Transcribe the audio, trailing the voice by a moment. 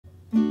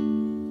Standing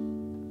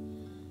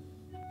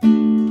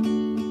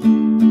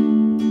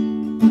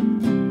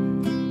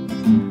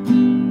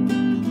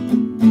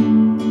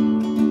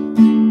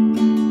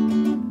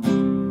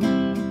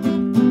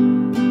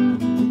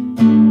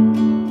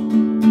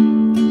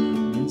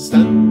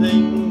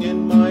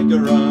in my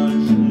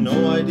garage,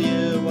 no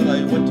idea what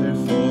I went there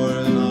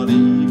for, not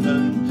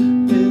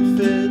even if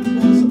it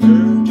was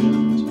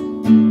urgent.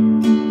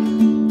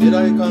 Did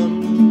I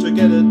come to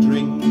get a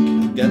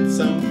drink, get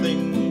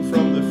something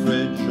from the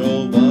fridge,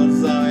 or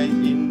was I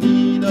in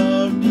need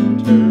of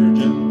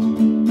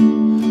detergent?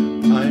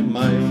 I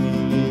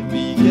might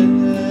be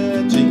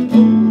getting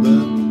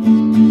older,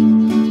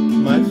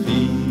 my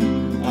feet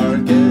are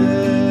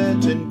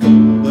getting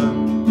colder.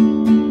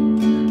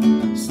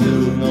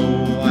 Still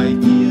no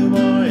idea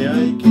why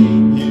I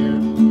came here.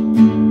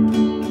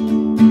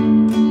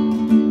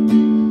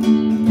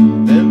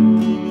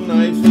 Then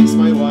I face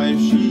my wife,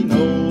 she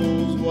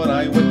knows what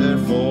I went there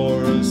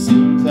for.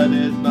 Seems I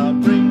did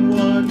not bring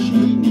what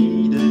she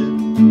needed.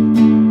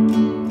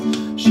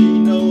 She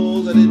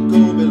knows I did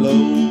go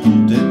below,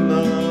 did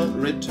not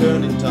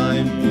return in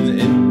time.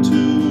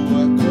 Into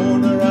a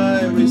corner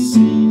I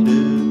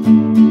receded.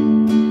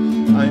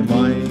 I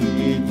might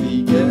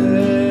be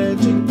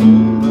getting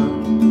older,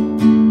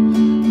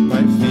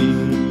 my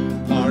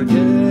feet are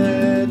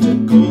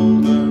getting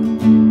colder.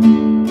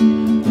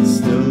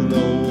 Still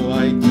no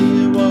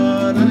idea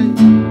what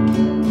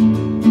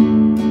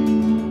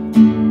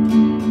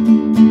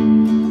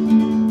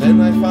Then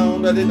I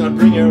found I did not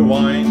bring her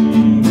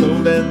wine, so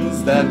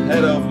thence that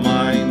head of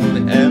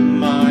mine